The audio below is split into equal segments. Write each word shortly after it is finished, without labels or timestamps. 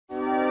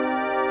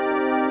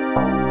You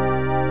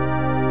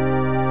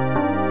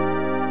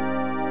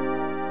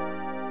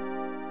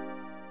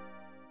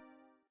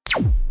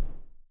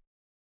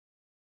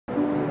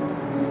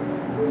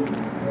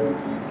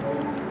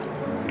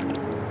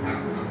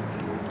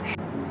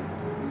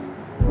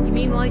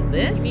mean like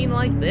this? You mean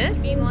like this?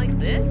 You mean like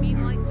this? You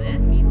mean like this?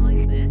 You mean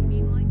like this? You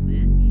mean like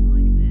this? You mean like this? You mean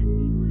like this?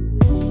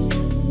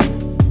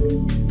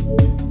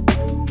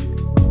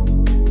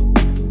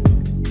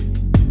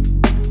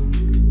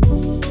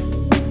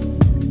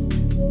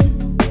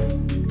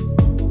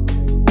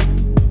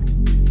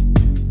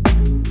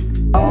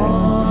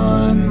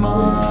 On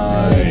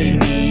my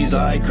knees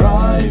I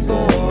cry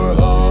for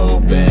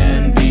hope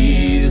and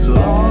peace.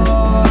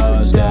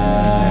 Lost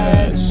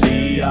at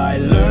sea I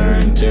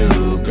learned to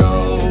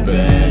cope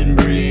and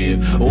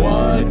breathe.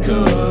 What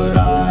could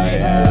I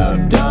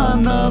have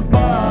done? The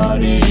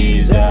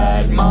body's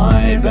at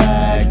my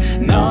back.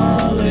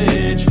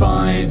 Knowledge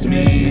finds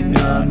me,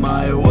 none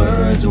my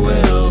words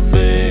will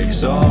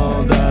fix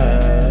all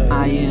that.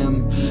 I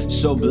am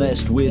so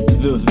blessed with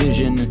the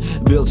vision,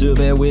 built to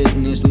bear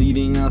witness,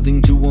 leaving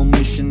nothing to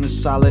omission. A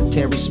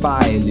solitary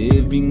spy,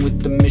 living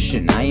with the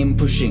mission. I am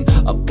pushing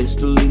a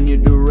pistol in your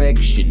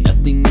direction,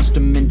 nothing else to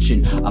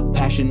mention. A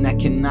passion that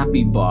cannot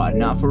be bought,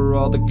 not for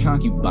all the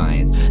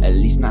concubines, at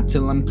least not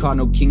till I'm caught.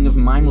 No king of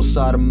mine will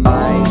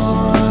sodomize.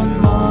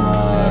 On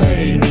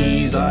my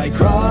knees I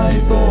cry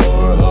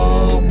for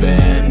hope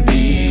and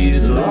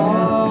peace.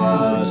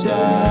 Lost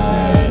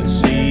at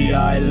sea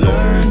I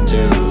learned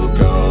to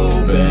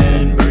cope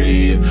and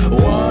breathe.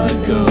 What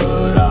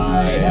could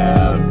I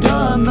have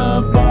done?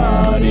 The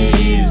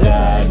body's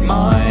at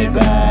my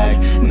back.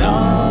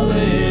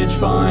 Knowledge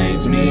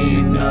finds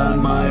me, none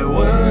my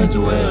words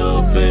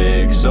will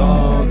fix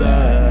all that.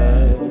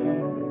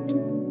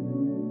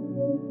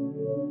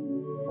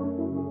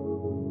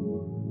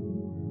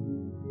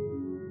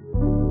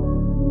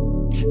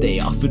 They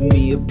offered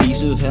me a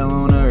piece of hell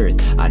on earth.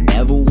 I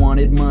never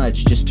wanted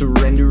much, just to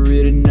render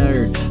it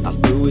inert. I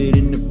threw it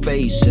in the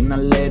face and I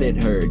let it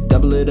hurt.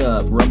 Double it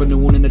up, rub a new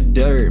one in the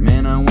dirt.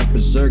 Man, I went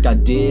berserk. I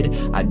did,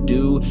 I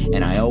do,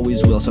 and I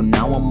always will. So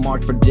now I'm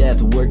marked for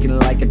death, working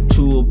like a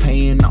tool,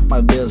 paying off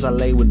my bills. I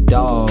lay with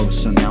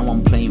dogs, so now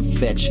I'm playing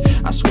fetch.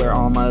 I swear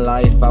all my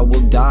life I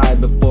will die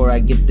before I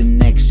get the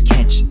next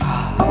catch.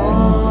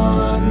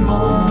 On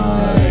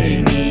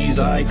my knees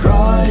I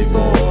cry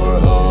for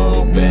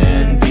hope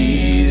and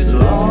peace.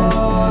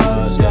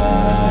 Lost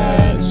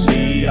at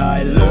sea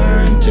I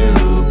learned to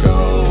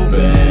cope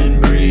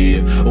and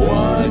breathe.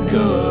 What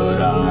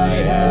could I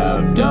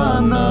have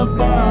done? The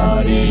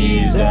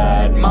body's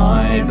at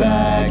my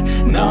back.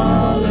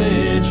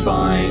 Knowledge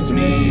finds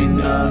me,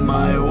 none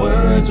my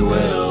words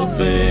will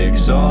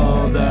fix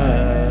all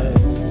that.